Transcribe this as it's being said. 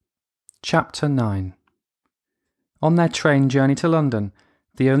Chapter 9. On their train journey to London,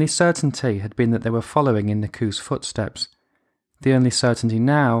 the only certainty had been that they were following in Nikoo's footsteps. The only certainty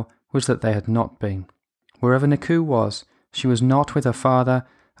now was that they had not been. Wherever Nikoo was, she was not with her father,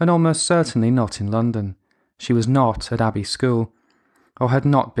 and almost certainly not in London. She was not at Abbey School, or had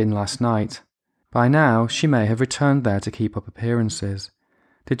not been last night. By now she may have returned there to keep up appearances.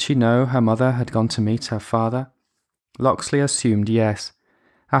 Did she know her mother had gone to meet her father? Locksley assumed yes.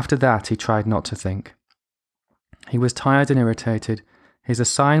 After that he tried not to think. He was tired and irritated. His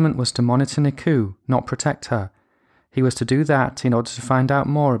assignment was to monitor Nikoo, not protect her. He was to do that in order to find out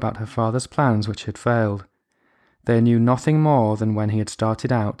more about her father's plans which had failed. They knew nothing more than when he had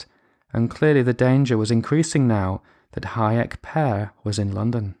started out, and clearly the danger was increasing now that Hayek père was in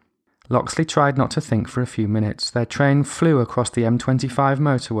London. Locksley tried not to think for a few minutes. Their train flew across the M25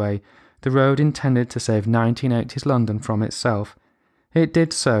 motorway, the road intended to save 1980s London from itself. It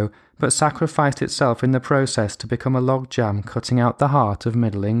did so, but sacrificed itself in the process to become a logjam cutting out the heart of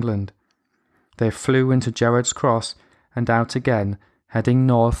Middle England. They flew into Gerrard's Cross and out again, heading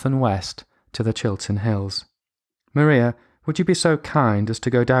north and west to the Chiltern Hills. "Maria, would you be so kind as to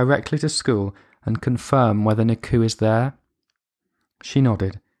go directly to school and confirm whether Nikoo is there?" She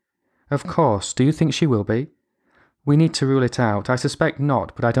nodded. "Of course. Do you think she will be?" "We need to rule it out. I suspect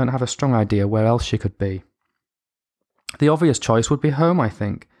not, but I don't have a strong idea where else she could be." "The obvious choice would be home, I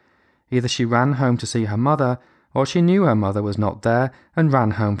think. Either she ran home to see her mother, or she knew her mother was not there and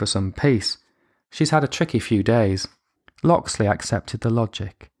ran home for some peace. She's had a tricky few days." Locksley accepted the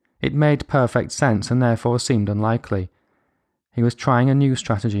logic. It made perfect sense and therefore seemed unlikely. He was trying a new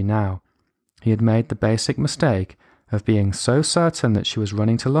strategy now. He had made the basic mistake of being so certain that she was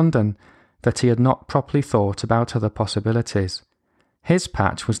running to London that he had not properly thought about other possibilities. His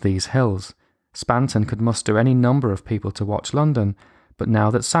patch was these hills. Spanton could muster any number of people to watch London, but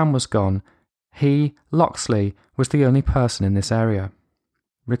now that Sam was gone, he, Locksley, was the only person in this area.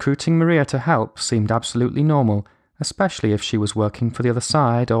 Recruiting Maria to help seemed absolutely normal, especially if she was working for the other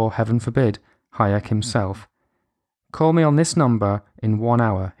side or, heaven forbid, Hayek himself. "Call me on this number in 1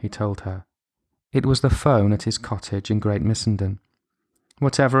 hour," he told her. It was the phone at his cottage in Great Missenden.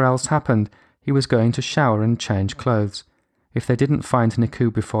 Whatever else happened, he was going to shower and change clothes. If they didn't find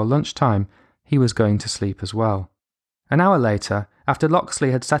Nikoo before lunchtime, he was going to sleep as well. An hour later, after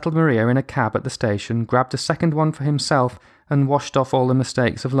Locksley had settled Maria in a cab at the station, grabbed a second one for himself, and washed off all the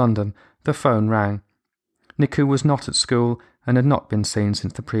mistakes of London, the phone rang. Nikoo was not at school and had not been seen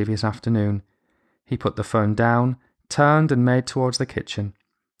since the previous afternoon. He put the phone down, turned and made towards the kitchen.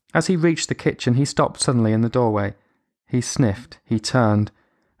 As he reached the kitchen, he stopped suddenly in the doorway. He sniffed, he turned,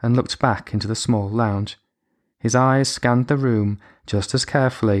 and looked back into the small lounge. His eyes scanned the room just as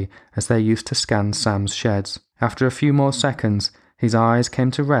carefully as they used to scan Sam's sheds. After a few more seconds, his eyes came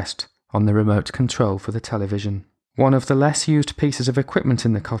to rest on the remote control for the television. One of the less used pieces of equipment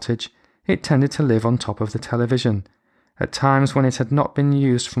in the cottage, it tended to live on top of the television. At times when it had not been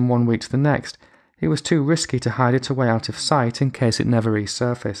used from one week to the next, it was too risky to hide it away out of sight in case it never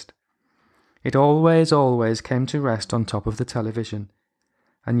resurfaced. It always came to rest on top of the television.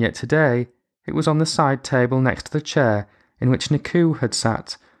 And yet today, it was on the side table next to the chair in which Nikoo had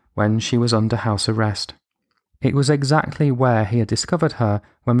sat when she was under house arrest. It was exactly where he had discovered her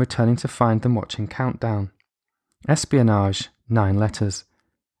when returning to find them watching Countdown. Espionage, 9 letters.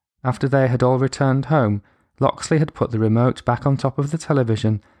 After they had all returned home, Locksley had put the remote back on top of the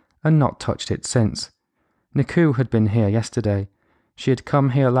television and not touched it since. Nikoo had been here yesterday. She had come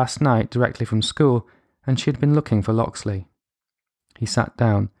here last night directly from school, and she had been looking for Locksley. He sat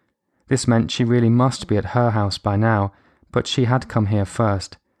down. This meant she really must be at her house by now, but she had come here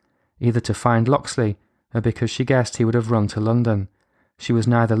first, either to find Locksley or because she guessed he would have run to London. She was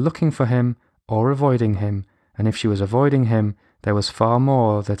neither looking for him or avoiding him, and if she was avoiding him, there was far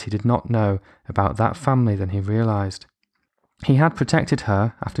more that he did not know about that family than he realized. He had protected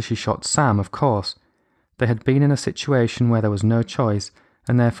her after she shot Sam, of course. They had been in a situation where there was no choice,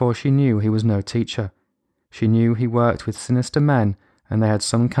 and therefore she knew he was no teacher. She knew he worked with sinister men, and they had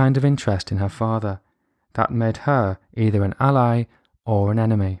some kind of interest in her father. That made her either an ally or an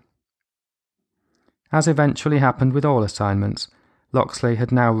enemy. As eventually happened with all assignments, Locksley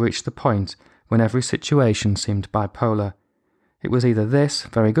had now reached the point when every situation seemed bipolar. It was either this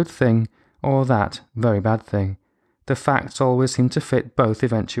very good thing or that very bad thing. The facts always seemed to fit both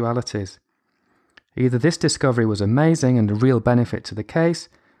eventualities. Either this discovery was amazing and a real benefit to the case,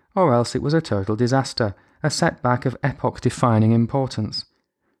 or else it was a total disaster, a setback of epoch-defining importance.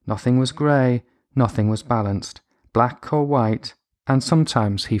 Nothing was grey, nothing was balanced, black or white, and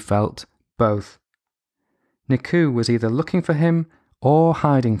sometimes, he felt, both. Nikoo was either looking for him or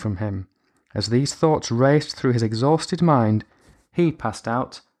hiding from him. As these thoughts raced through his exhausted mind, he passed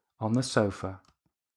out on the sofa.